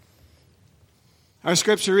Our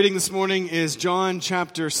scripture reading this morning is John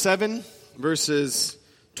chapter 7, verses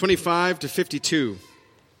 25 to 52.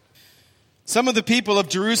 Some of the people of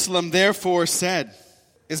Jerusalem therefore said,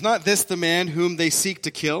 "Is not this the man whom they seek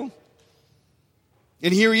to kill?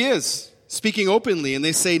 And here he is, speaking openly, and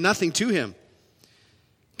they say nothing to him.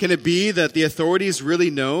 Can it be that the authorities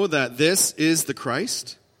really know that this is the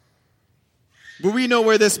Christ? But we know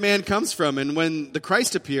where this man comes from, and when the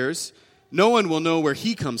Christ appears, no one will know where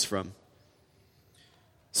he comes from."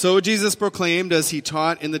 So Jesus proclaimed as he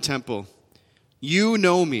taught in the temple, "You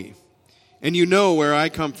know me, and you know where I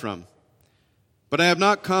come from. But I have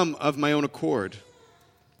not come of my own accord.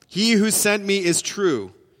 He who sent me is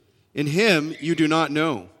true. In him you do not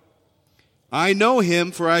know. I know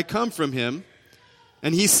him, for I come from him,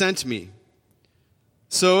 and he sent me."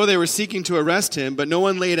 So they were seeking to arrest him, but no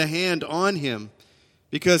one laid a hand on him,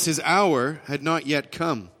 because his hour had not yet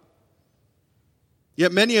come.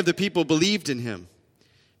 Yet many of the people believed in him.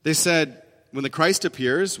 They said, "When the Christ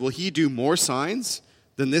appears, will he do more signs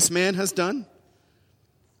than this man has done?"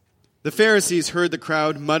 The Pharisees heard the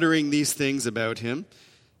crowd muttering these things about him,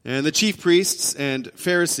 and the chief priests and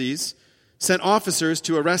Pharisees sent officers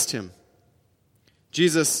to arrest him.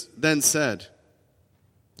 Jesus then said,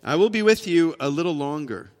 "I will be with you a little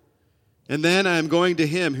longer, and then I am going to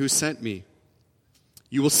him who sent me.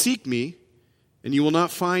 You will seek me, and you will not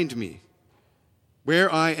find me.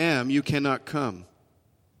 Where I am, you cannot come."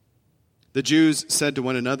 The Jews said to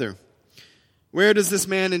one another, "Where does this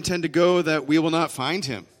man intend to go that we will not find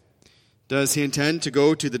him? Does he intend to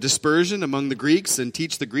go to the dispersion among the Greeks and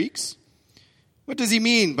teach the Greeks? What does he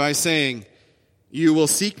mean by saying, 'You will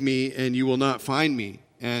seek me and you will not find me,'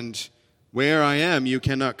 and 'Where I am, you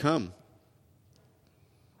cannot come'?"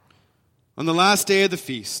 On the last day of the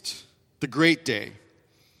feast, the great day,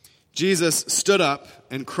 Jesus stood up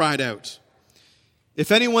and cried out,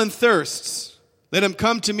 "If anyone thirsts, let him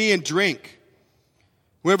come to me and drink.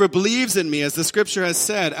 Whoever believes in me, as the scripture has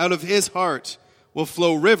said, out of his heart will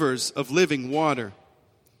flow rivers of living water."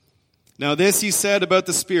 Now this he said about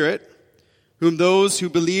the Spirit, whom those who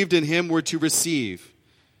believed in him were to receive.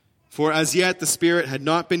 For as yet the Spirit had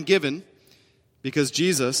not been given, because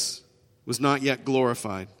Jesus was not yet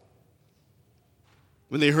glorified.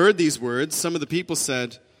 When they heard these words, some of the people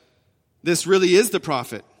said, "This really is the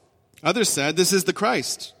prophet." Others said, "This is the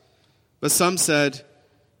Christ." But some said,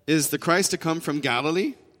 "Is the Christ to come from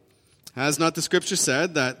Galilee? Has not the scripture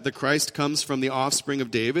said that the Christ comes from the offspring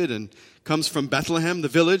of David and comes from Bethlehem, the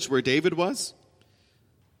village where David was?"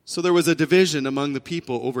 So there was a division among the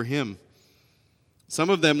people over him.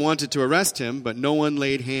 Some of them wanted to arrest him, but no one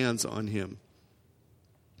laid hands on him.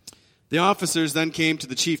 The officers then came to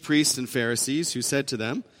the chief priests and Pharisees, who said to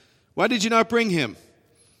them, "Why did you not bring him?"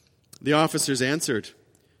 The officers answered,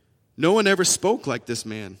 "No one ever spoke like this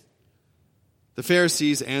man." The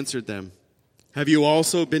Pharisees answered them, "Have you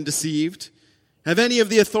also been deceived? Have any of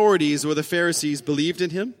the authorities or the Pharisees believed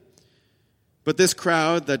in him? But this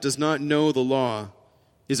crowd that does not know the law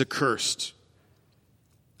is accursed."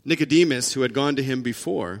 Nicodemus, who had gone to him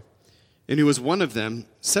before, and who was one of them,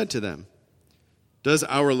 said to them, "Does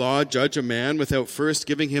our law judge a man without first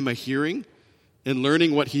giving him a hearing and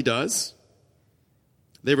learning what he does?"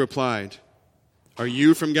 They replied, "Are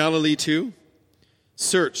you from Galilee too?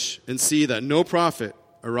 Search and see that no prophet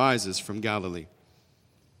arises from Galilee."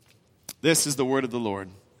 This is the word of the Lord.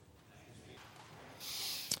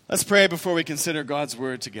 Let's pray before we consider God's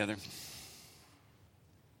word together.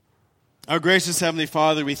 Our gracious Heavenly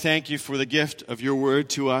Father, we thank you for the gift of your word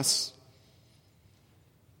to us.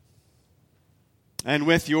 And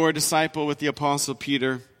with your disciple, with the Apostle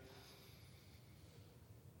Peter,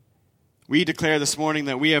 we declare this morning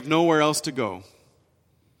that we have nowhere else to go,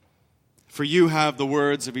 for you have the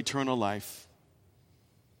words of eternal life.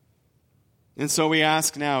 And so we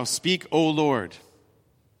ask now, speak, O Lord,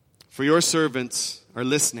 for your servants are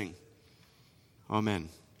listening. Amen.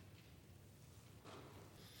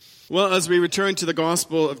 Well, as we return to the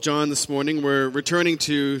Gospel of John this morning, we're returning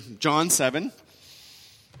to John 7.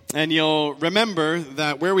 And you'll remember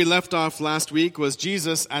that where we left off last week was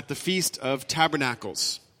Jesus at the Feast of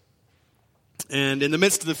Tabernacles. And in the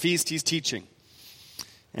midst of the feast, he's teaching.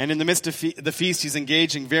 And in the midst of the feast, he's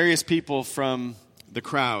engaging various people from the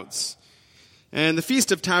crowds. And the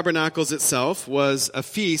Feast of Tabernacles itself was a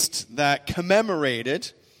feast that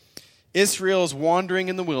commemorated Israel's wandering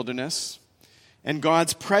in the wilderness and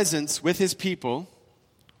God's presence with his people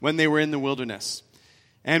when they were in the wilderness.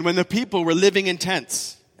 And when the people were living in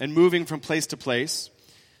tents and moving from place to place,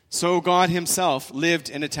 so God himself lived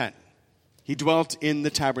in a tent. He dwelt in the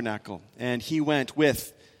tabernacle, and he went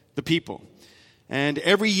with the people. And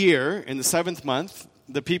every year, in the 7th month,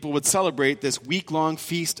 the people would celebrate this week-long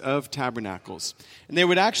Feast of Tabernacles. And they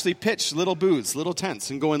would actually pitch little booths, little tents,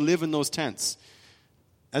 and go and live in those tents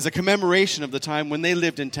as a commemoration of the time when they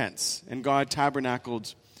lived in tents and God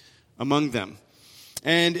tabernacled among them.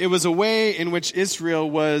 And it was a way in which Israel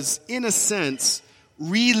was, in a sense,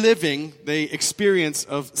 reliving the experience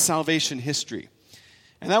of salvation history.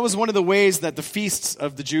 And that was one of the ways that the feasts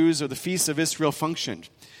of the Jews or the feasts of Israel functioned.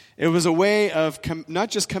 It was a way of not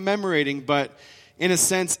just commemorating, but in a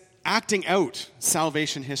sense, acting out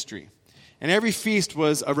salvation history. And every feast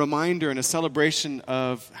was a reminder and a celebration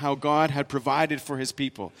of how God had provided for his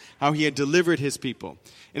people, how he had delivered his people.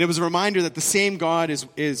 And it was a reminder that the same God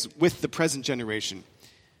is with the present generation.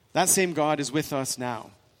 That same God is with us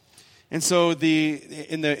now. And so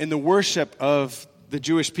in the worship of the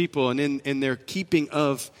Jewish people and in their keeping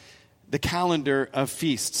of the calendar of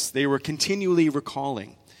feasts, they were continually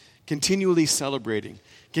recalling, continually celebrating,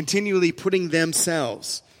 continually putting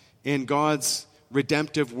themselves in God's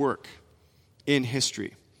redemptive work in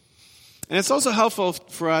history. And it's also helpful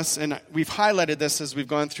for us, and we've highlighted this as we've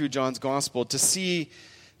gone through John's gospel, to see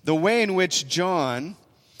the way in which John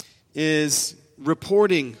is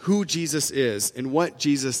reporting who Jesus is and what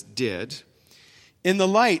Jesus did in the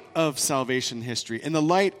light of salvation history, in the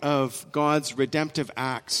light of God's redemptive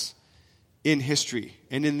acts in history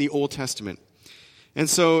and in the Old Testament. And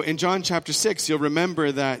so in John chapter 6, you'll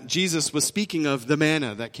remember that Jesus was speaking of the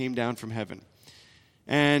manna that came down from heaven.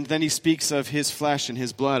 And then he speaks of his flesh and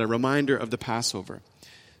his blood, a reminder of the Passover.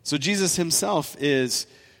 So Jesus himself is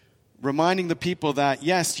reminding the people that,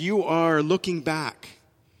 yes, you are looking back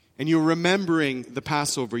and you're remembering the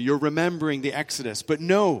Passover, you're remembering the Exodus, but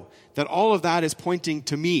know that all of that is pointing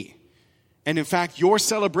to me. And in fact, your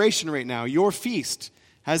celebration right now, your feast,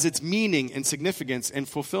 has its meaning and significance and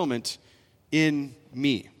fulfillment in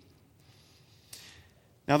me.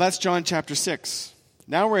 Now that's John chapter 6.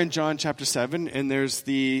 Now we're in John chapter 7, and there's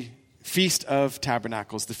the Feast of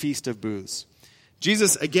Tabernacles, the Feast of Booths.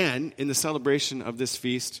 Jesus, again, in the celebration of this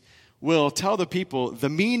feast, will tell the people the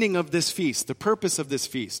meaning of this feast, the purpose of this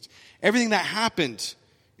feast. Everything that happened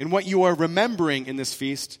and what you are remembering in this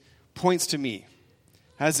feast points to me,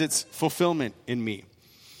 has its fulfillment in me.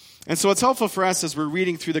 And so it's helpful for us as we're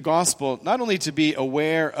reading through the gospel, not only to be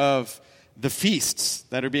aware of the feasts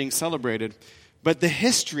that are being celebrated, but the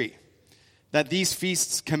history that these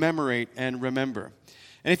feasts commemorate and remember.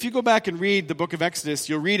 And if you go back and read the book of Exodus,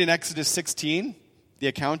 you'll read in Exodus 16, the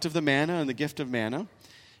account of the manna and the gift of manna.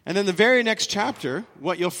 And then the very next chapter,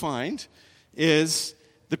 what you'll find is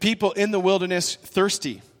the people in the wilderness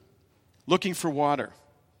thirsty, looking for water.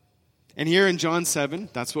 And here in John 7,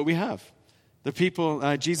 that's what we have. The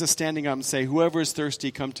people, Jesus standing up and say, whoever is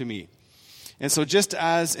thirsty, come to me. And so just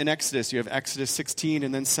as in Exodus, you have Exodus 16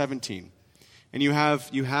 and then 17. And you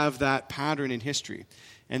have that pattern in history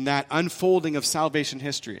and that unfolding of salvation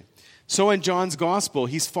history. So in John's gospel,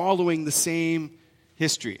 he's following the same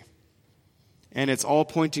history. And it's all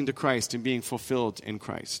pointing to Christ and being fulfilled in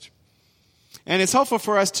Christ. And it's helpful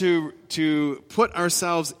for us to put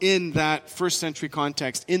ourselves in that first century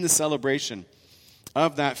context, in the celebration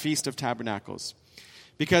of that Feast of Tabernacles.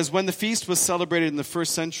 Because when the feast was celebrated in the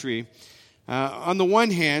first century, on the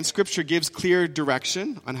one hand, Scripture gives clear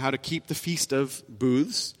direction on how to keep the Feast of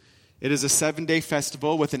Booths. It is a 7-day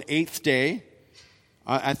festival with an 8th day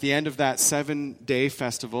at the end of that 7-day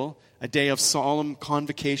festival, a day of solemn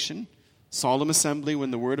convocation, solemn assembly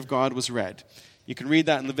when the Word of God was read. You can read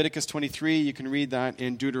that in Leviticus 23. You can read that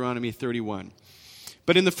in Deuteronomy 31.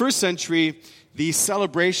 But in the first century, the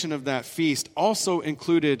celebration of that feast also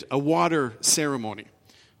included a water ceremony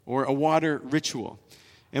or a water ritual.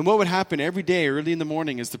 And what would happen every day early in the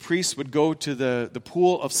morning is the priest would go to the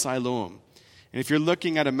pool of Siloam. And if you're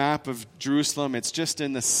looking at a map of Jerusalem, it's just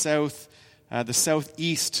in the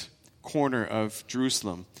southeast corner of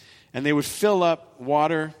Jerusalem. And they would fill up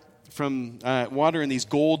water in these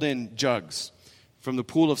golden jugs from the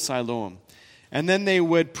pool of Siloam. And then they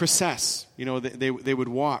would process, they would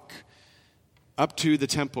walk up to the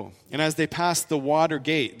temple. And as they passed the water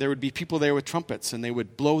gate, there would be people there with trumpets, and they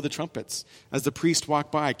would blow the trumpets as the priest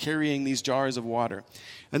walked by carrying these jars of water.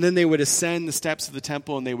 And then they would ascend the steps of the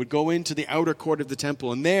temple, and they would go into the outer court of the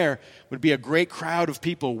temple, and there would be a great crowd of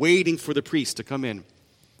people waiting for the priest to come in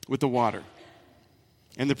with the water.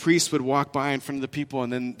 And the priest would walk by in front of the people,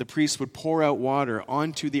 and then the priest would pour out water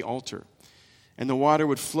onto the altar. And the water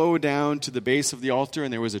would flow down to the base of the altar,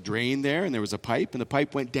 and there was a drain there, and there was a pipe, and the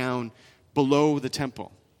pipe went down below the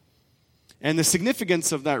temple. And the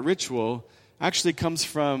significance of that ritual actually comes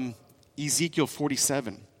from Ezekiel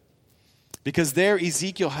 47. Because there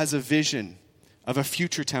Ezekiel has a vision of a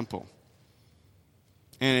future temple.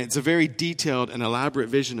 And it's a very detailed and elaborate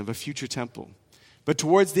vision of a future temple. But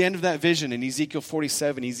towards the end of that vision, in Ezekiel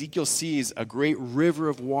 47, Ezekiel sees a great river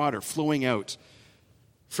of water flowing out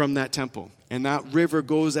from that temple. And that river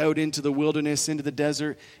goes out into the wilderness, into the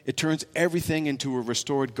desert. It turns everything into a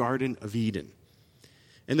restored Garden of Eden.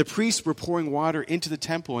 And the priests were pouring water into the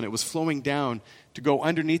temple, and it was flowing down to go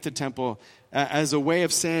underneath the temple as a way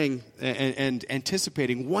of saying and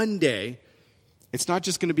anticipating one day, it's not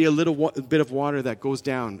just going to be a little bit of water that goes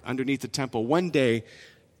down underneath the temple. One day,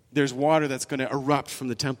 there's water that's going to erupt from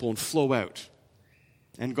the temple and flow out.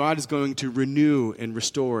 And God is going to renew and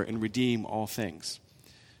restore and redeem all things.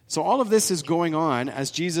 So all of this is going on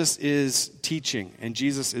as Jesus is teaching and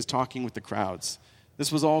Jesus is talking with the crowds.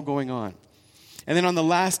 This was all going on. And then on the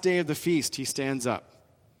last day of the feast, he stands up.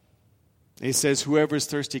 And he says, "Whoever is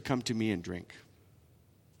thirsty, come to me and drink."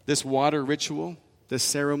 This water ritual, this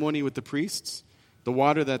ceremony with the priests, the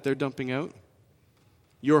water that they're dumping out,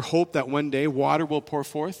 your hope that one day water will pour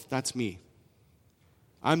forth, that's me.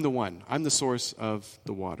 I'm the one. I'm the source of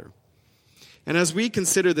the water. And as we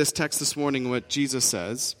consider this text this morning, what Jesus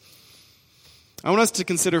says, I want us to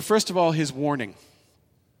consider, first of all, his warning.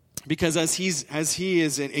 Because as he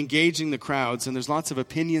is engaging the crowds, and there's lots of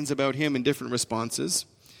opinions about him and different responses,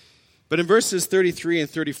 but in verses 33 and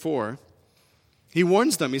 34, he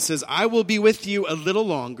warns them. He says, "I will be with you a little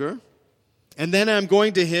longer, and then I'm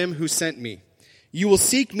going to him who sent me. You will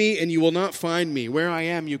seek me, and you will not find me. Where I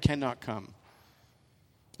am, you cannot come."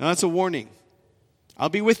 Now that's a warning. I'll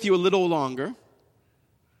be with you a little longer,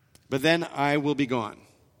 but then I will be gone.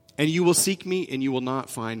 And you will seek me, and you will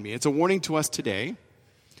not find me. It's a warning to us today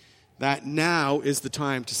that now is the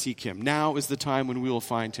time to seek him. Now is the time when we will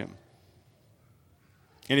find him.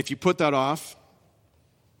 And if you put that off,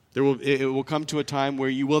 it will come to a time where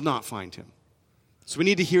you will not find him. So we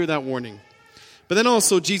need to hear that warning. But then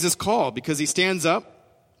also Jesus' call, because he stands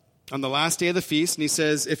up on the last day of the feast and he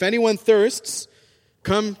says, "If anyone thirsts,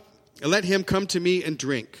 let him come to me and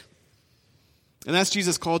drink." And that's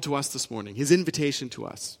Jesus' call to us this morning, his invitation to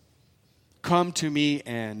us. Come to me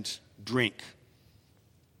and drink.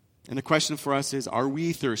 And the question for us is, are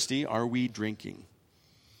we thirsty? Are we drinking?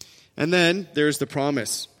 And then there's the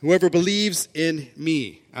promise. "Whoever believes in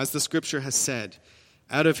me, as the scripture has said,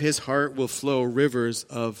 out of his heart will flow rivers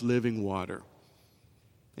of living water."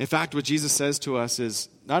 In fact, what Jesus says to us is,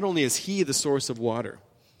 not only is he the source of water,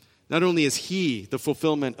 not only is he the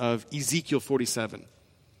fulfillment of Ezekiel 47,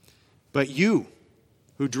 but you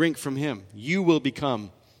who drink from him, you will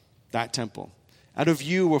become that temple. Out of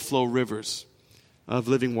you will flow rivers of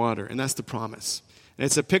living water. And that's the promise. And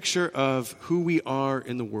it's a picture of who we are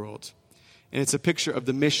in the world. And it's a picture of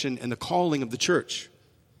the mission and the calling of the church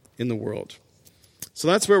in the world. So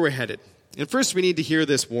that's where we're headed. And first we need to hear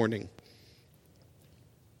this warning.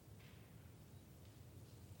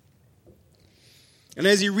 And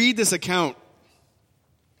as you read this account,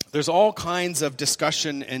 there's all kinds of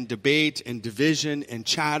discussion and debate and division and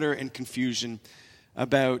chatter and confusion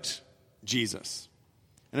about Jesus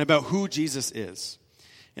and about who Jesus is.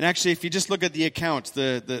 And actually, if you just look at the account,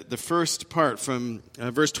 the first part from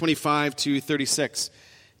verse 25 to 36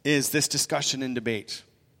 is this discussion and debate.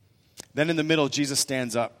 Then in the middle, Jesus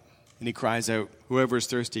stands up and he cries out, "Whoever is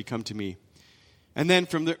thirsty, come to me." And then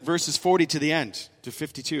from the verses 40 to the end, to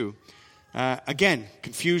 52, again,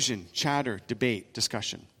 confusion, chatter, debate,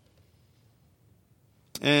 discussion.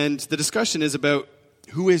 And the discussion is about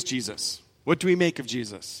who is Jesus? What do we make of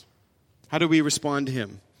Jesus? How do we respond to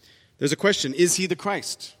him? There's a question, is he the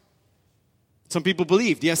Christ? Some people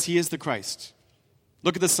believed, yes, he is the Christ.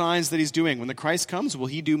 Look at the signs that he's doing. When the Christ comes, will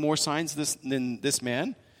he do more signs than this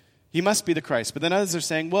man? He must be the Christ. But then others are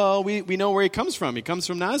saying, well, we know where he comes from. He comes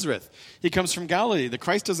from Nazareth. He comes from Galilee. The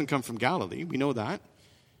Christ doesn't come from Galilee. We know that.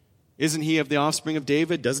 Isn't he of the offspring of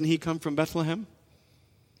David? Doesn't he come from Bethlehem?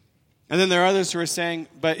 And then there are others who are saying,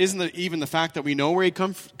 but isn't it even the fact that we know where he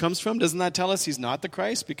comes from, doesn't that tell us he's not the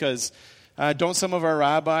Christ? Because don't some of our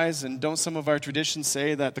rabbis and don't some of our traditions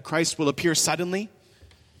say that the Christ will appear suddenly?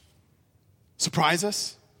 Surprise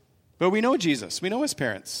us? But we know Jesus. We know his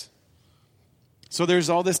parents. So there's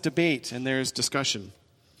all this debate and there's discussion.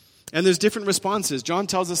 And there's different responses. John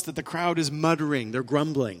tells us that the crowd is muttering. They're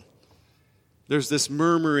grumbling. There's this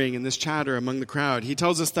murmuring and this chatter among the crowd. He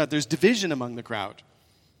tells us that there's division among the crowd.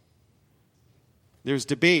 There's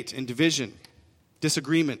debate and division,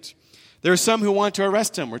 disagreement. There are some who want to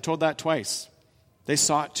arrest him. We're told that twice. They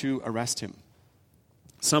sought to arrest him.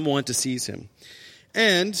 Some want to seize him.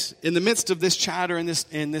 And in the midst of this chatter and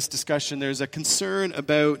this discussion, there's a concern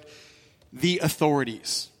about the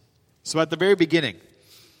authorities. So at the very beginning,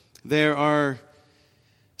 there are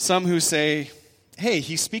some who say, hey,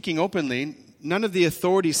 he's speaking openly. none of the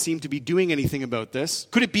authorities seem to be doing anything about this.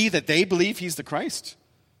 Could it be that they believe he's the Christ?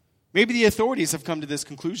 Maybe the authorities have come to this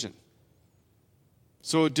conclusion.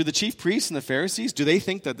 So do the chief priests and the Pharisees, do they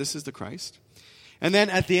think that this is the Christ? And then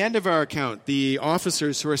at the end of our account, the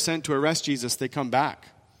officers who are sent to arrest Jesus, they come back.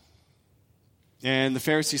 And the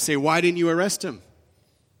Pharisees say, why didn't you arrest him?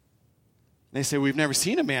 They say, we've never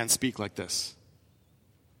seen a man speak like this.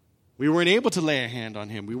 We weren't able to lay a hand on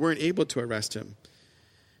him. We weren't able to arrest him.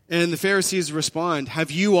 And the Pharisees respond,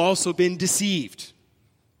 have you also been deceived?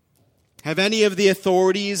 Have any of the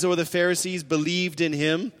authorities or the Pharisees believed in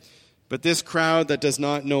him? But this crowd that does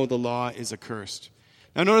not know the law is accursed.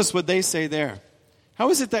 Now notice what they say there. How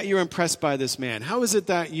is it that you're impressed by this man? How is it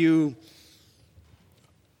that you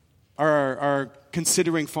are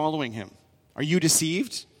considering following him? Are you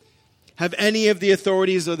deceived? Have any of the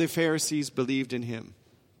authorities or the Pharisees believed in him?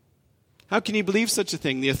 How can you believe such a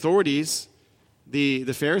thing? The authorities, the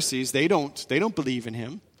Pharisees, they don't believe in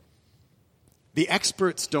him. The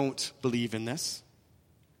experts don't believe in this.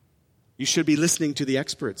 You should be listening to the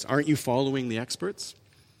experts. Aren't you following the experts?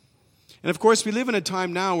 And of course, we live in a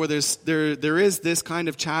time now where there is this kind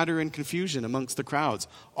of chatter and confusion amongst the crowds.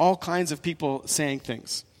 All kinds of people saying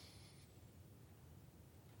things.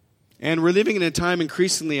 And we're living in a time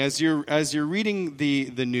increasingly, as you're reading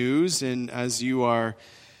the news and as you are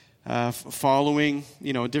following,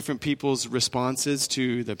 different people's responses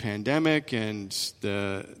to the pandemic and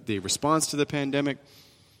the response to the pandemic,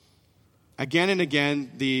 again and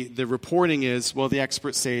again, the reporting is, well, the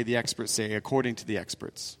experts say, according to the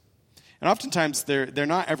experts. And oftentimes they're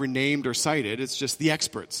not ever named or cited. It's just the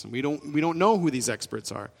experts. And we don't know who these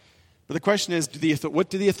experts are. But the question is, what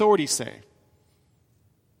do the authorities say?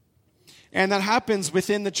 And that happens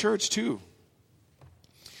within the church too.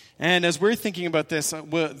 And as we're thinking about this,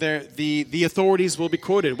 the authorities will be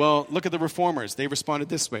quoted. Well, look at the reformers. They responded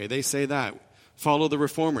this way. They say that. Follow the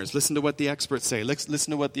reformers. Listen to what the experts say.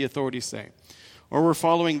 Listen to what the authorities say. Or we're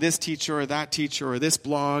following this teacher or that teacher or this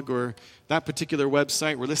blog or that particular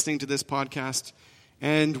website. We're listening to this podcast.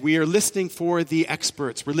 And we are listening for the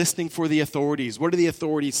experts. We're listening for the authorities. What are the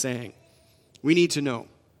authorities saying? We need to know.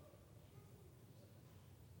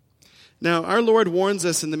 Now, our Lord warns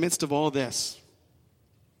us in the midst of all this,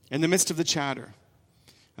 in the midst of the chatter,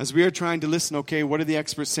 as we are trying to listen, okay, what are the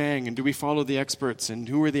experts saying? And do we follow the experts? And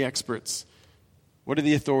who are the experts? What do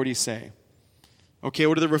the authorities say? Okay,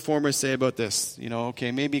 what do the reformers say about this?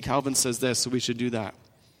 Okay, maybe Calvin says this, so we should do that.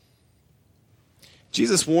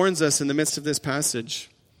 Jesus warns us in the midst of this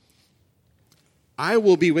passage, I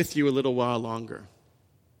will be with you a little while longer.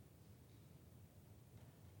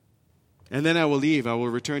 And then I will leave. I will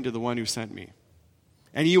return to the one who sent me.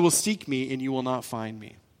 And you will seek me, and you will not find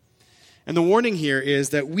me. And the warning here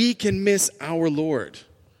is that we can miss our Lord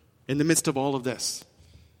in the midst of all of this.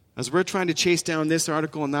 As we're trying to chase down this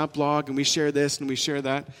article and that blog, and we share this and we share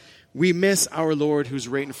that, we miss our Lord who's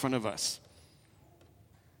right in front of us.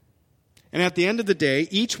 And at the end of the day,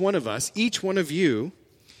 each one of us, each one of you,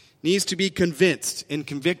 needs to be convinced and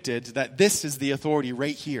convicted that this is the authority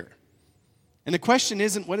right here. And the question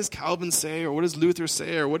isn't, what does Calvin say, or what does Luther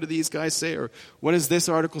say, or what do these guys say, or what does this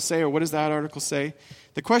article say, or what does that article say?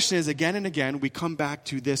 The question is, again and again, we come back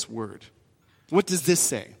to this word. What does this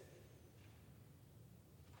say?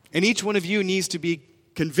 And each one of you needs to be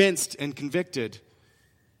convinced and convicted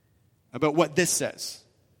about what this says.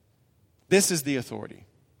 This is the authority.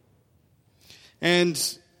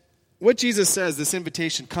 And what Jesus says, this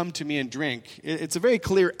invitation, come to me and drink, it's a very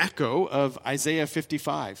clear echo of Isaiah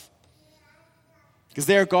 55. Because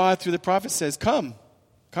there God, through the prophet, says, come,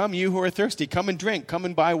 you who are thirsty, come and drink, come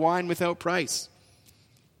and buy wine without price.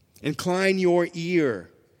 Incline your ear,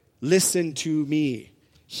 listen to me,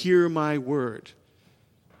 hear my word.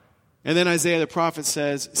 And then Isaiah the prophet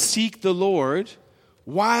says, seek the Lord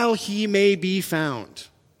while he may be found.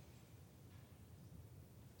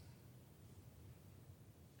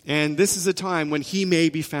 And this is a time when he may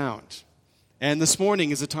be found. And this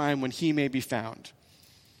morning is a time when he may be found.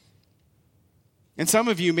 And some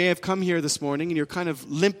of you may have come here this morning and you're kind of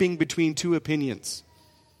limping between two opinions.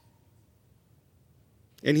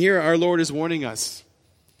 And here our Lord is warning us.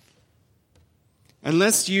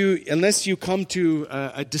 Unless you come to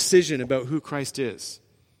a decision about who Christ is,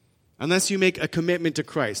 unless you make a commitment to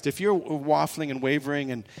Christ, if you're waffling and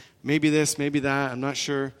wavering and maybe this, maybe that, I'm not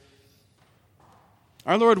sure,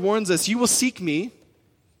 our Lord warns us, you will seek me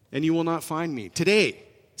and you will not find me. Today,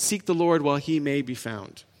 seek the Lord while he may be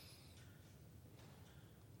found.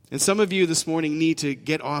 And some of you this morning need to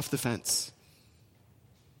get off the fence.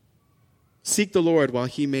 Seek the Lord while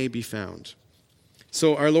he may be found.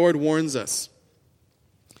 So our Lord warns us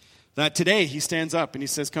that today he stands up and he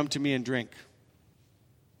says, come to me and drink.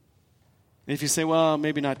 And if you say, well,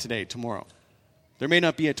 maybe not today, tomorrow. There may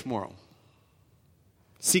not be a tomorrow.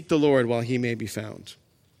 Seek the Lord while he may be found.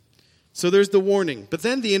 So there's the warning, but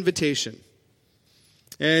then the invitation.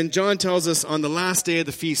 And John tells us on the last day of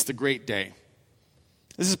the feast, the great day.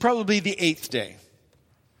 This is probably the 8th day.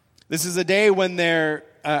 This is a day when they're,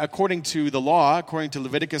 according to the law, according to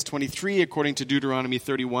Leviticus 23, according to Deuteronomy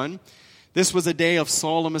 31, this was a day of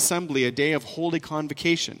solemn assembly, a day of holy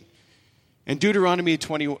convocation. And Deuteronomy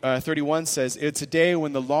 31 says, it's a day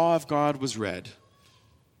when the law of God was read.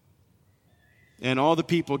 And all the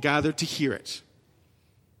people gathered to hear it.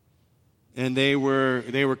 And they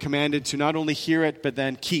were commanded to not only hear it, but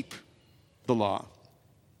then keep the law.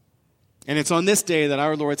 And it's on this day that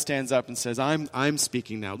our Lord stands up and says, I'm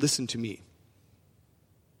speaking now. Listen to me.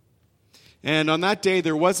 And on that day,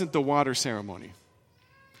 there wasn't the water ceremony.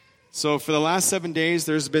 So for the last 7 days,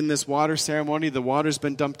 there's been this water ceremony. The water's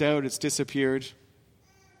been dumped out. It's disappeared.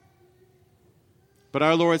 But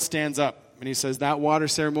our Lord stands up and he says, that water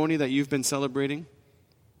ceremony that you've been celebrating,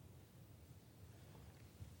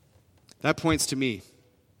 that points to me.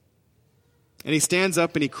 And he stands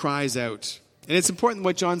up and he cries out. And it's important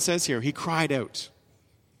what John says here. He cried out.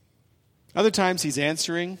 Other times he's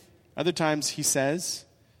answering. Other times he says.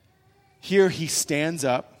 Here he stands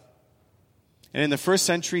up. And in the first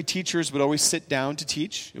century, teachers would always sit down to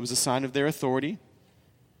teach. It was a sign of their authority.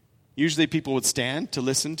 Usually people would stand to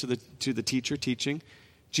listen to the teacher teaching.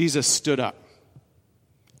 Jesus stood up.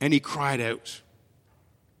 And he cried out.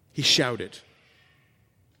 He shouted.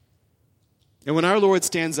 And when our Lord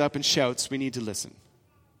stands up and shouts, we need to listen.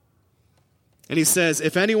 And he says,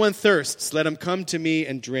 if anyone thirsts, let him come to me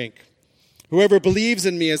and drink. Whoever believes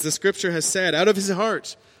in me, as the scripture has said, out of his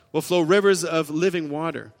heart will flow rivers of living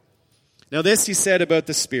water. Now this he said about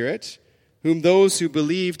the Spirit, whom those who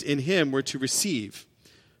believed in him were to receive.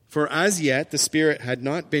 For as yet the Spirit had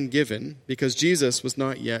not been given, because Jesus was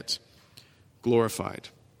not yet glorified.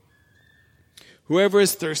 Whoever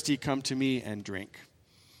is thirsty, come to me and drink.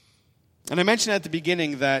 And I mentioned at the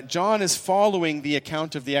beginning that John is following the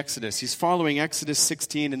account of the Exodus. He's following Exodus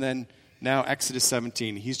 16 and then now Exodus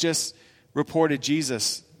 17. He's just reported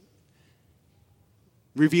Jesus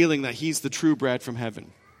revealing that he's the true bread from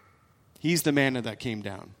heaven. He's the manna that came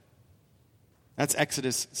down. That's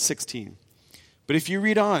Exodus 16. But if you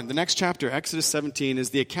read on, the next chapter, Exodus 17,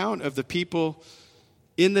 is the account of the people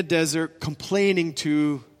in the desert complaining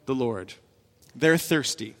to the Lord. They're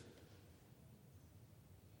thirsty.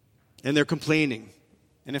 And they're complaining.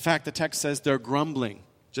 And in fact, the text says they're grumbling,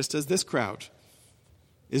 just as this crowd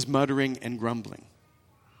is muttering and grumbling.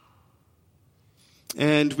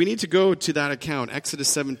 And we need to go to that account, Exodus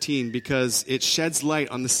 17, because it sheds light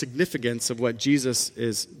on the significance of what Jesus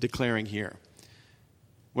is declaring here.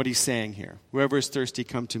 What he's saying here. Whoever is thirsty,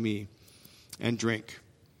 come to me and drink.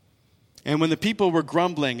 And when the people were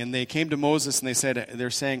grumbling and they came to Moses and they're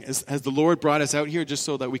saying, has the Lord brought us out here just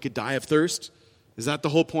so that we could die of thirst? Is that the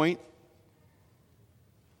whole point?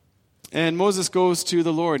 And Moses goes to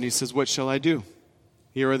the Lord and he says, what shall I do?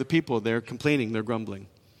 Here are the people. They're complaining. They're grumbling.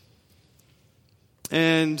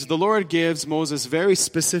 And the Lord gives Moses very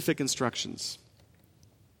specific instructions.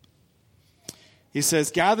 He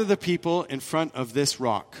says, gather the people in front of this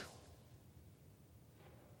rock.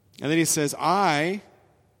 And then he says, I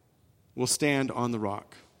will stand on the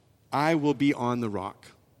rock. I will be on the rock.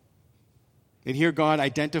 And here God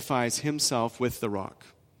identifies himself with the rock.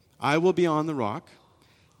 I will be on the rock.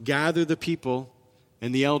 Gather the people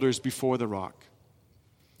and the elders before the rock.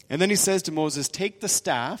 And then he says to Moses, take the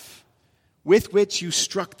staff with which you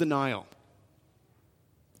struck the Nile.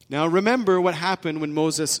 Now remember what happened when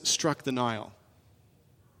Moses struck the Nile.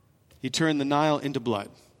 He turned the Nile into blood.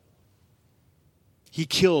 He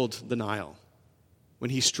killed the Nile when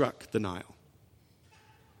he struck the Nile.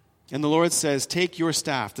 And the Lord says, take your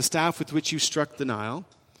staff, the staff with which you struck the Nile,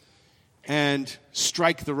 and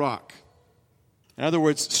strike the rock. In other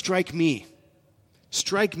words, strike me.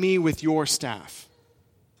 Strike me with your staff.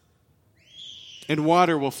 And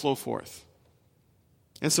water will flow forth.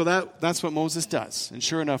 And so that's what Moses does. And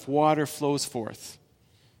sure enough, water flows forth.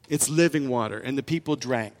 It's living water. And the people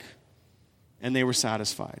drank. And they were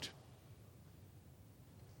satisfied.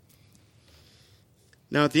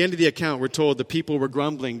 Now, at the end of the account, we're told the people were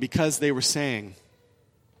grumbling because they were saying,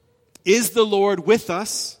 is the Lord with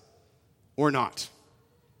us or not?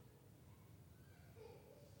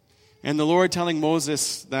 And the Lord telling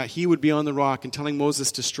Moses that he would be on the rock and telling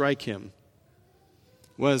Moses to strike him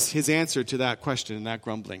was his answer to that question and that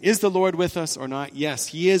grumbling. Is the Lord with us or not? Yes,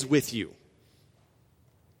 he is with you.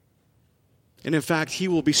 And in fact, he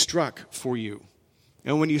will be struck for you.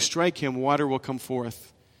 And when you strike him, water will come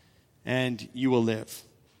forth and you will live.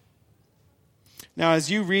 Now,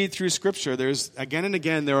 as you read through Scripture, there's again and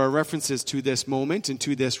again there are references to this moment and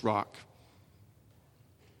to this rock.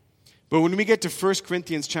 But when we get to 1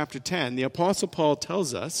 Corinthians chapter 10, the Apostle Paul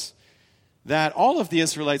tells us that all of the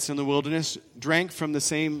Israelites in the wilderness drank from the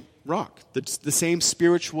same rock, the same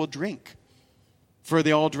spiritual drink, for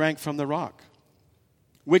they all drank from the rock,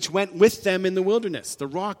 which went with them in the wilderness. The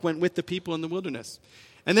rock went with the people in the wilderness.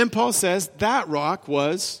 And then Paul says that rock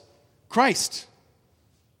was Christ,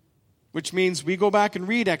 which means we go back and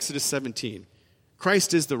read Exodus 17.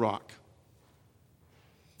 Christ is the rock.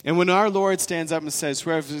 And when our Lord stands up and says,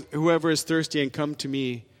 whoever is thirsty and come to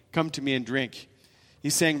me and drink,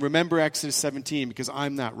 he's saying, remember Exodus 17 because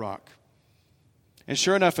I'm that rock. And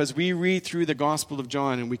sure enough, as we read through the Gospel of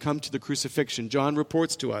John and we come to the crucifixion, John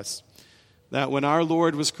reports to us that when our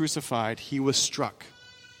Lord was crucified, he was struck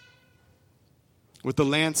with the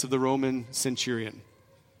lance of the Roman centurion.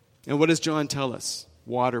 And what does John tell us?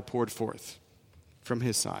 Water poured forth from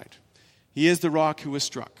his side. He is the rock who was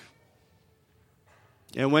struck.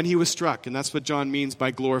 And when he was struck, and that's what John means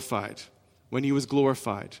by glorified, when he was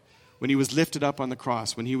glorified, when he was lifted up on the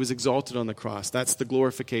cross, when he was exalted on the cross, that's the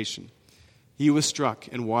glorification. He was struck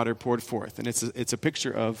and water poured forth. And it's a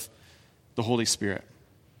picture of the Holy Spirit.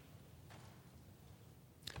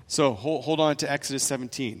 So hold on to Exodus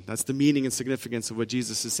 17. That's the meaning and significance of what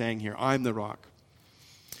Jesus is saying here. I'm the rock.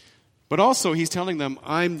 But also he's telling them,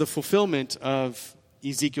 I'm the fulfillment of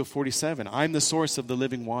Ezekiel 47. I'm the source of the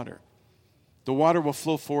living water. The water will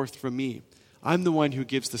flow forth from me. I'm the one who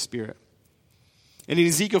gives the Spirit. And in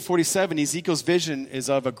Ezekiel 47, Ezekiel's vision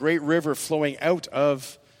is of a great river flowing out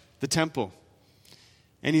of the temple.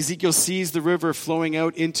 And Ezekiel sees the river flowing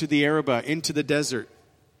out into the Arabah, into the desert.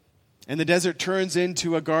 And the desert turns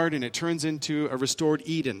into a garden. It turns into a restored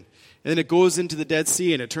Eden. And then it goes into the Dead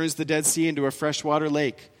Sea, and it turns the Dead Sea into a freshwater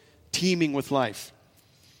lake, teeming with life.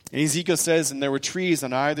 And Ezekiel says, and there were trees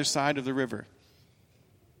on either side of the river.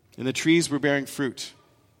 And the trees were bearing fruit.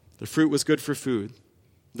 The fruit was good for food.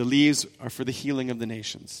 The leaves are for the healing of the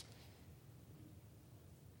nations.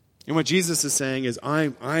 And what Jesus is saying is,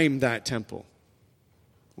 I'm that temple.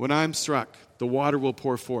 When I'm struck, the water will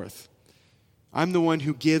pour forth. I'm the one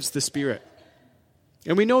who gives the Spirit.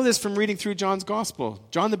 And we know this from reading through John's Gospel.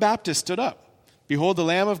 John the Baptist stood up. Behold the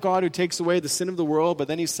Lamb of God who takes away the sin of the world. But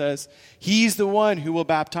then he says, he's the one who will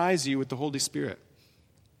baptize you with the Holy Spirit.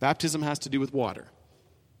 Baptism has to do with water.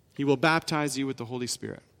 He will baptize you with the Holy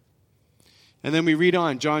Spirit. And then we read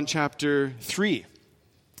on, John chapter 3.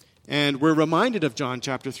 And we're reminded of John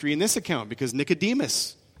chapter 3 in this account because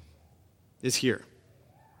Nicodemus is here.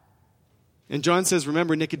 And John says,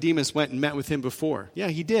 remember, Nicodemus went and met with him before. Yeah,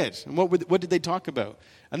 he did. And what did they talk about?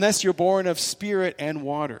 Unless you're born of spirit and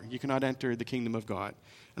water, you cannot enter the kingdom of God.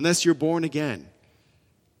 Unless you're born again.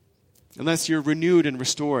 Unless you're renewed and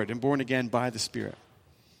restored and born again by the Spirit.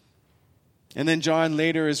 And then John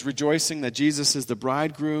later is rejoicing that Jesus is the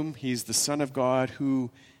bridegroom. He's the Son of God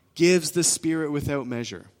who gives the Spirit without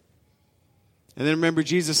measure. And then remember,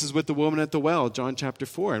 Jesus is with the woman at the well, John chapter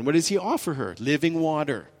 4. And what does he offer her? Living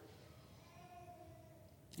water.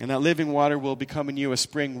 And that living water will become in you a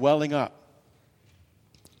spring welling up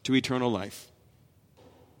to eternal life.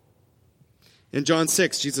 In John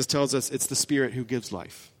 6, Jesus tells us it's the Spirit who gives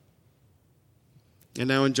life. And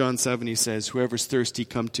now in John 7, he says, whoever's thirsty,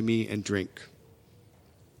 come to me and drink.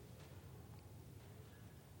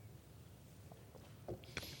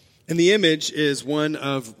 And the image is one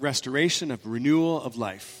of restoration, of renewal of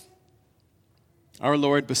life. Our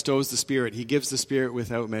Lord bestows the Spirit. He gives the Spirit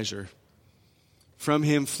without measure. From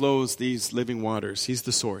him flows these living waters. He's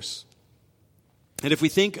the source. And if we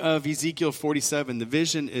think of Ezekiel 47, the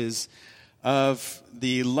vision is of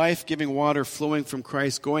the life-giving water flowing from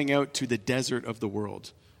Christ going out to the desert of the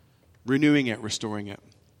world, renewing it, restoring it.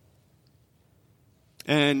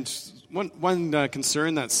 And one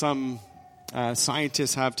concern that some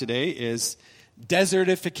scientists have today is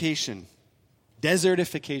desertification.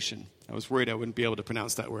 Desertification. I was worried I wouldn't be able to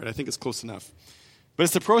pronounce that word. I think it's close enough. But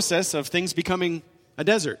it's the process of things becoming a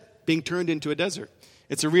desert, being turned into a desert.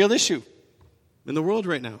 It's a real issue in the world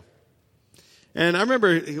right now. And I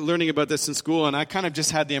remember learning about this in school, and I kind of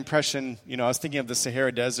just had the impression, I was thinking of the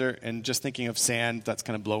Sahara Desert and just thinking of sand that's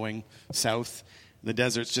kind of blowing south. The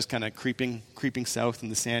desert's just kind of creeping south, and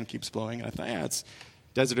the sand keeps blowing. And I thought, it's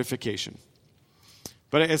desertification.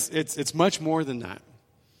 But it's much more than that.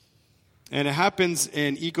 And it happens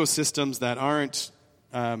in ecosystems that aren't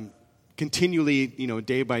continually,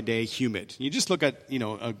 day by day humid. You just look at,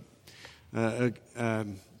 a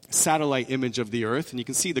satellite image of the earth, and you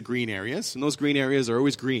can see the green areas, and those green areas are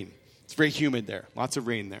always green. It's very humid there, lots of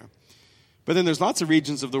rain there. But then there's lots of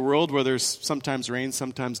regions of the world where there's sometimes rain,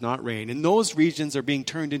 sometimes not rain. And those regions are being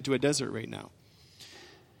turned into a desert right now.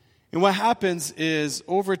 And what happens is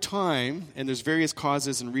over time, and there's various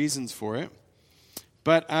causes and reasons for it,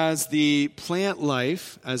 but as the plant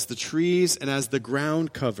life, as the trees and as the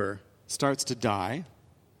ground cover starts to die,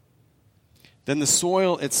 then the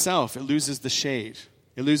soil itself, it loses the shade.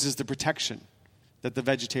 It loses the protection that the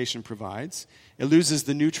vegetation provides. It loses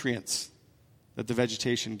the nutrients that the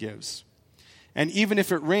vegetation gives. And even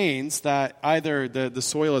if it rains, that either the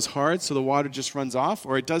soil is hard, so the water just runs off,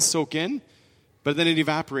 or it does soak in, but then it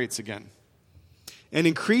evaporates again. And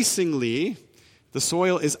increasingly, the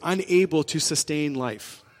soil is unable to sustain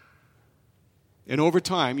life. And over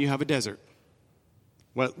time, you have a desert.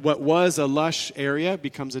 What was a lush area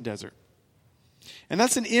becomes a desert. And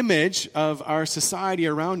that's an image of our society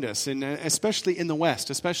around us, and especially in the West,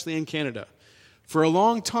 especially in Canada. For a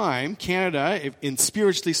long time, Canada, in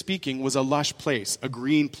spiritually speaking, was a lush place, a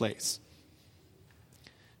green place.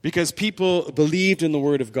 Because people believed in the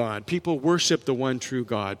Word of God. People worshiped the one true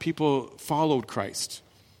God. People followed Christ.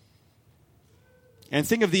 And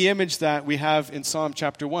think of the image that we have in Psalm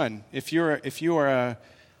chapter 1. If you are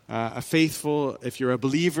a faithful, if you're a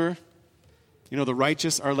believer, the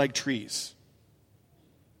righteous are like trees.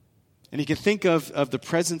 And you can think of the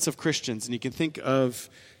presence of Christians, and you can think of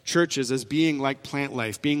churches as being like plant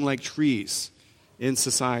life, being like trees in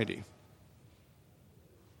society.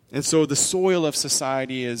 And so the soil of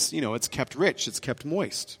society is, it's kept rich, it's kept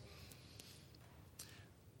moist.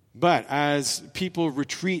 But as people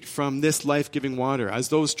retreat from this life-giving water, as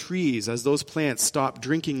those trees, as those plants stop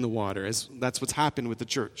drinking the water, that's what's happened with the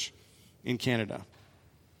church in Canada,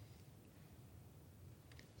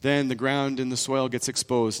 then the ground and the soil gets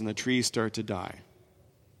exposed and the trees start to die.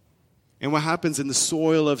 And what happens in the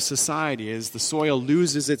soil of society is the soil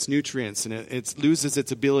loses its nutrients and it loses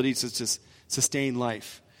its ability to just sustain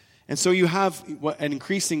life. And so you have an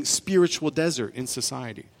increasing spiritual desert in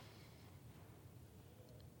society.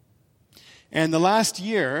 And the last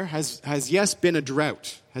year has been a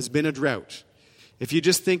drought, If you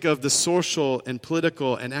just think of the social and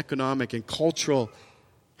political and economic and cultural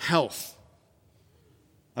health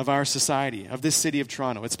of our society, of this city of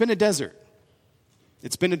Toronto, it's been a desert.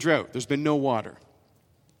 It's been a drought. There's been no water.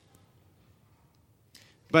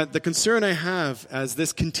 But the concern I have as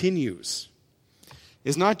this continues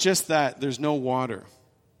is not just that there's no water.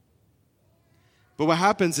 But what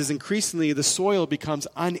happens is increasingly the soil becomes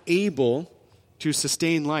unable to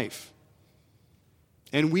sustain life.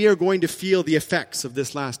 And we are going to feel the effects of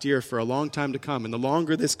this last year for a long time to come. And the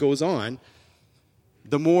longer this goes on,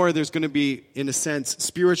 the more there's going to be, in a sense,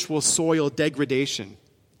 spiritual soil degradation,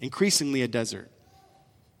 increasingly a desert.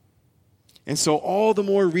 And so all the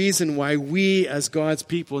more reason why we as God's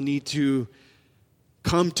people need to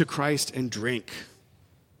come to Christ and drink.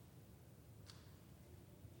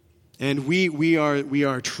 And we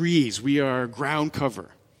are trees, we are ground cover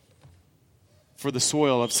for the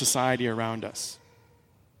soil of society around us.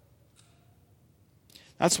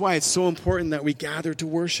 That's why it's so important that we gather to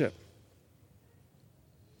worship.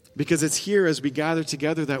 Because it's here as we gather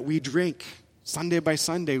together that we drink. Sunday by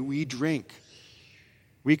Sunday, we drink.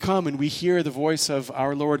 We come and we hear the voice of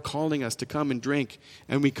our Lord calling us to come and drink,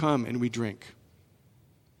 and we come and we drink.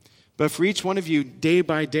 But for each one of you, day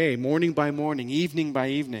by day, morning by morning, evening by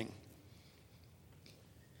evening,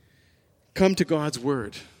 come to God's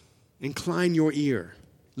Word. Incline your ear.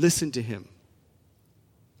 Listen to Him.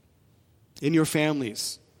 In your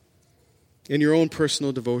families, in your own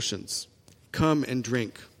personal devotions, come and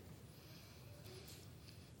drink.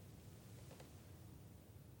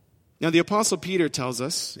 Now, the Apostle Peter tells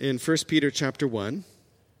us in 1 Peter chapter 1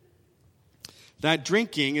 that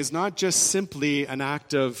drinking is not just simply an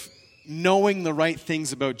act of knowing the right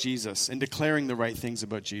things about Jesus and declaring the right things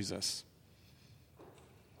about Jesus.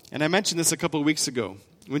 And I mentioned this a couple of weeks ago.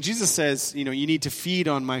 When Jesus says, you need to feed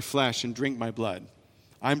on my flesh and drink my blood,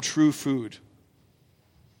 I'm true food.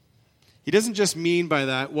 He doesn't just mean by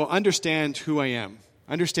that, understand who I am,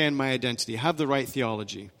 understand my identity, have the right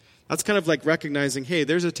theology. That's kind of like recognizing, hey,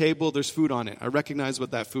 there's a table, there's food on it. I recognize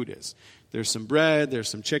what that food is. There's some bread, there's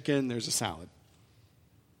some chicken, there's a salad.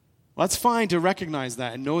 Well, that's fine to recognize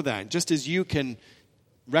that and know that, just as you can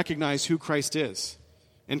recognize who Christ is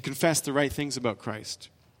and confess the right things about Christ.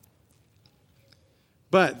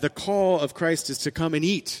 But the call of Christ is to come and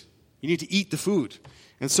eat. You need to eat the food.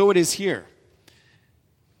 And so it is here.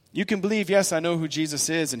 You can believe, yes, I know who Jesus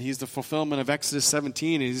is, and He's the fulfillment of Exodus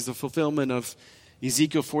 17, and He's the fulfillment of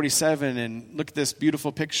Ezekiel 47, and look at this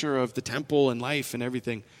beautiful picture of the temple and life and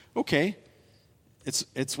everything. Okay,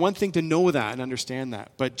 it's one thing to know that and understand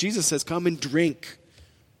that. But Jesus says, come and drink.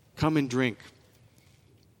 Come and drink.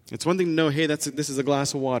 It's one thing to know, hey, this is a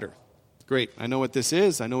glass of water. Great, I know what this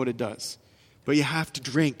is, I know what it does. But you have to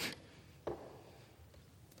drink.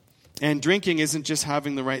 And drinking isn't just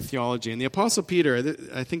having the right theology. And the Apostle Peter,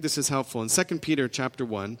 I think this is helpful. In 2 Peter chapter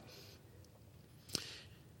 1,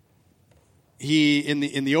 he,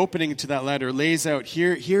 in the opening to that letter, lays out,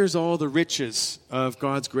 here's all the riches of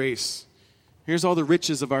God's grace. Here's all the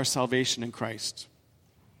riches of our salvation in Christ.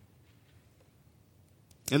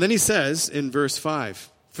 And then he says in verse 5,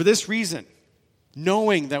 for this reason,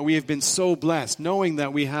 knowing that we have been so blessed, knowing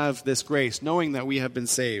that we have this grace, knowing that we have been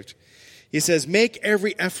saved, he says, make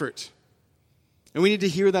every effort. And we need to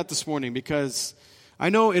hear that this morning, because I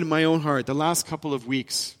know in my own heart, the last couple of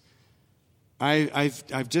weeks,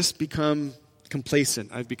 I've just become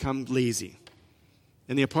complacent. I've become lazy.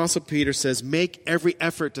 And the Apostle Peter says, make every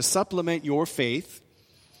effort to supplement your faith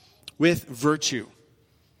with virtue.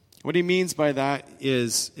 What he means by that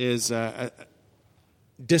is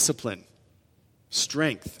discipline,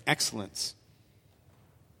 strength, excellence.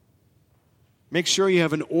 Make sure you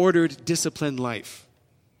have an ordered, disciplined life.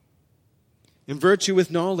 In virtue with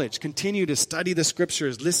knowledge, continue to study the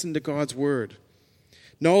Scriptures, listen to God's Word.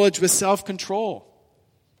 Knowledge with self-control.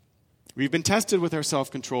 We've been tested with our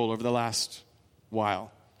self-control over the last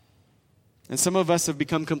while. And some of us have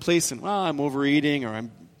become complacent. Well, I'm overeating, or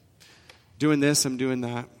I'm doing this, I'm doing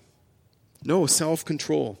that. No,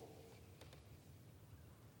 self-control.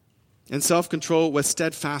 And self-control with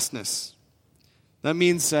steadfastness. That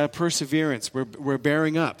means perseverance. We're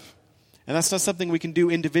bearing up. And that's not something we can do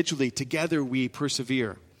individually. Together we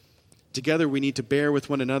persevere. Together we need to bear with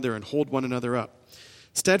one another and hold one another up.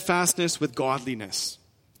 Steadfastness with godliness.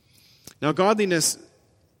 Now, godliness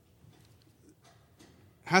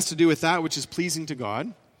has to do with that which is pleasing to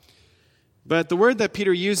God. But the word that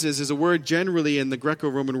Peter uses is a word generally in the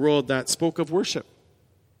Greco-Roman world that spoke of worship.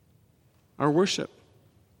 Our worship.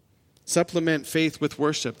 Supplement faith with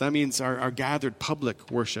worship. That means our gathered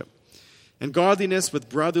public worship. And godliness with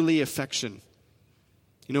brotherly affection.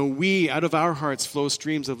 You know, out of our hearts flow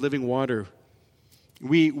streams of living water.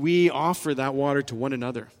 We offer that water to one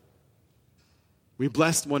another. We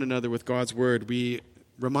bless one another with God's word. We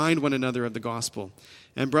remind one another of the gospel.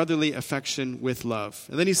 And brotherly affection with love.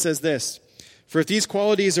 And then he says this, for if these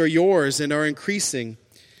qualities are yours and are increasing,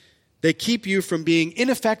 they keep you from being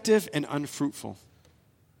ineffective and unfruitful.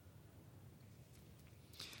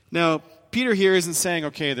 Now, Peter here isn't saying,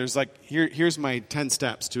 okay, there's here's my 10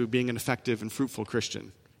 steps to being an effective and fruitful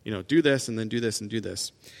Christian. You know, do this and then do this and do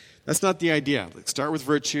this. That's not the idea. Start with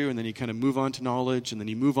virtue and then you kind of move on to knowledge and then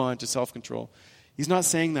you move on to self-control. He's not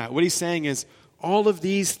saying that. What he's saying is all of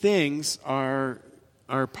these things are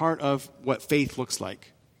part of what faith looks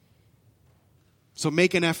like. So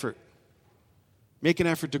make an effort. Make an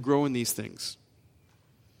effort to grow in these things.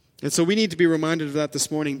 And so we need to be reminded of that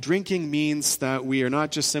this morning. Drinking means that we are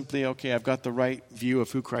not just simply, okay, I've got the right view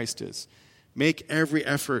of who Christ is. Make every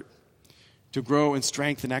effort to grow in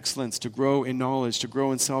strength and excellence, to grow in knowledge, to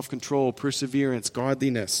grow in self-control, perseverance,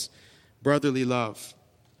 godliness, brotherly love.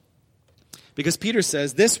 Because Peter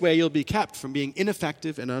says, this way you'll be kept from being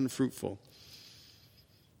ineffective and unfruitful.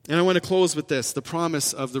 And I want to close with this, the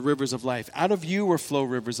promise of the rivers of life. Out of you will flow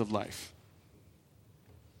rivers of life.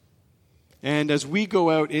 And as we go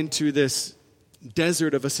out into this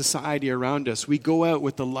desert of a society around us, we go out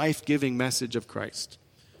with the life-giving message of Christ.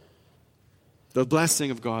 The blessing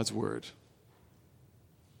of God's word.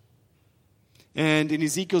 And in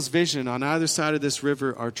Ezekiel's vision, on either side of this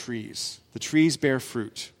river are trees. The trees bear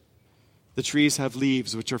fruit. The trees have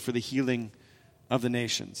leaves, which are for the healing of the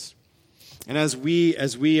nations. And as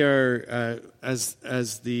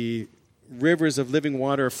the rivers of living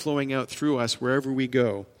water are flowing out through us wherever we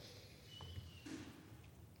go,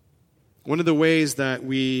 one of the ways that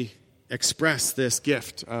we express this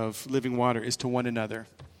gift of living water is to one another,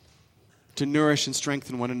 to nourish and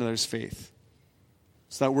strengthen one another's faith,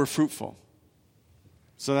 so that we're fruitful,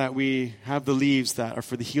 so that we have the leaves that are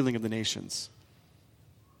for the healing of the nations.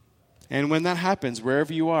 And when that happens,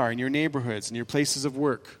 wherever you are, in your neighborhoods, in your places of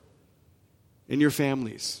work, in your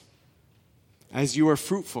families, as you are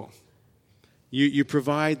fruitful, you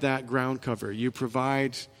provide that ground cover. You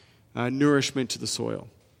provide nourishment to the soil.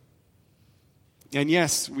 And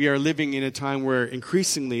yes, we are living in a time where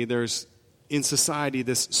increasingly there's, in society,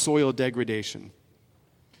 this soil degradation.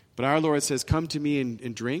 But our Lord says, come to me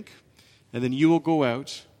and drink, and then you will go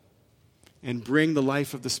out and bring the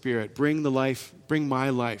life of the Spirit, bring my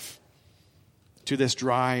life to this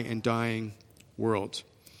dry and dying world.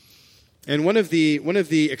 And one of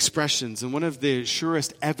the expressions and one of the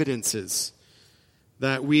surest evidences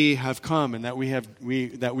that we have come and that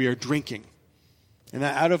we are drinking And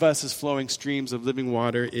that out of us is flowing streams of living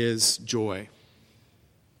water is joy.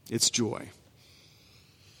 It's joy.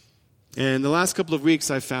 And the last couple of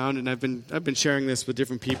weeks I found, and I've been sharing this with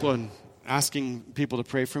different people and asking people to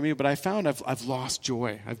pray for me, but I found I've lost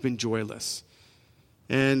joy. I've been joyless.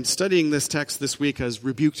 And studying this text this week has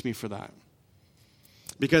rebuked me for that.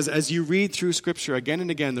 Because as you read through Scripture again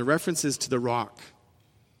and again, the references to the rock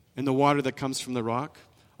and the water that comes from the rock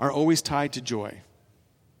are always tied to joy.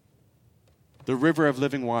 The river of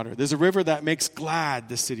living water. There's a river that makes glad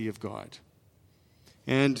the city of God.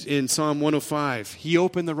 And in Psalm 105, he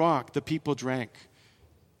opened the rock, the people drank.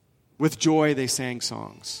 With joy they sang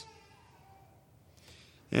songs.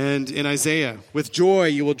 And in Isaiah, with joy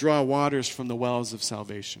you will draw waters from the wells of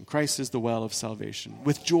salvation. Christ is the well of salvation.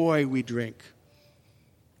 With joy we drink.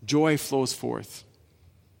 Joy flows forth.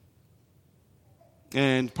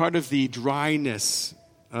 And part of the dryness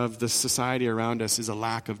of the society around us is a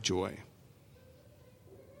lack of joy.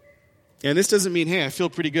 And this doesn't mean, hey, I feel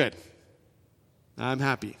pretty good. I'm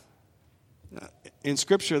happy. In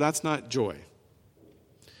Scripture, that's not joy.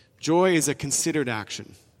 Joy is a considered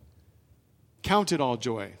action. Count it all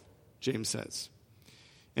joy, James says.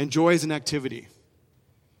 And joy is an activity.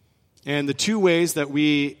 And the two ways that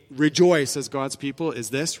we rejoice as God's people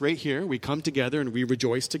is this right here. We come together and we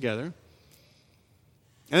rejoice together.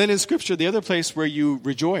 And then in Scripture, the other place where you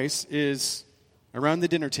rejoice is around the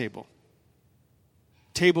dinner table.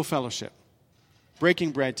 Table fellowship.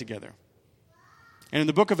 Breaking bread together. And in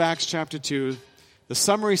the book of Acts chapter 2, the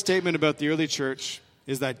summary statement about the early church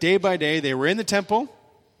is that day by day they were in the temple.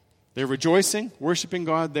 They were rejoicing, worshiping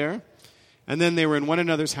God there. And then they were in one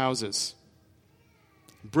another's houses,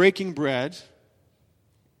 breaking bread.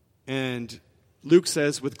 And Luke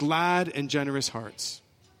says, with glad and generous hearts.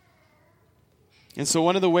 And so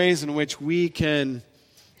one of the ways in which we can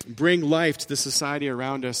bring life to the society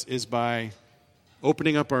around us is by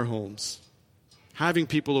opening up our homes, having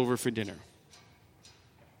people over for dinner,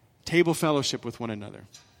 table fellowship with one another.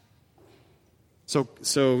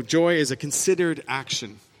 So joy is a considered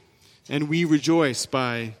action. And we rejoice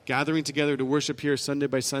by gathering together to worship here Sunday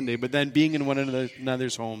by Sunday, but then being in one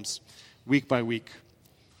another's homes week by week.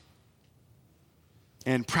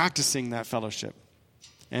 And practicing that fellowship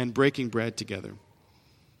and breaking bread together.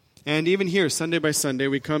 And even here, Sunday by Sunday,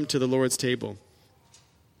 we come to the Lord's table.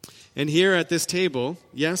 And here at this table,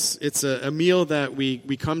 yes, it's a meal that we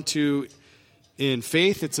come to in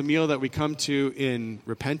faith. It's a meal that we come to in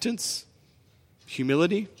repentance,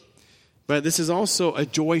 humility. But this is also a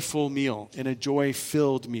joyful meal and a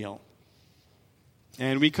joy-filled meal.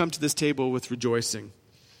 And we come to this table with rejoicing.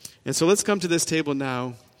 And so let's come to this table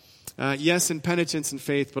now, yes, in penitence and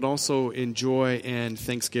faith, but also in joy and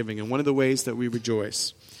thanksgiving. And one of the ways that we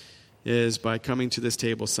rejoice is by coming to this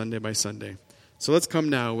table Sunday by Sunday. So let's come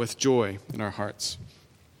now with joy in our hearts.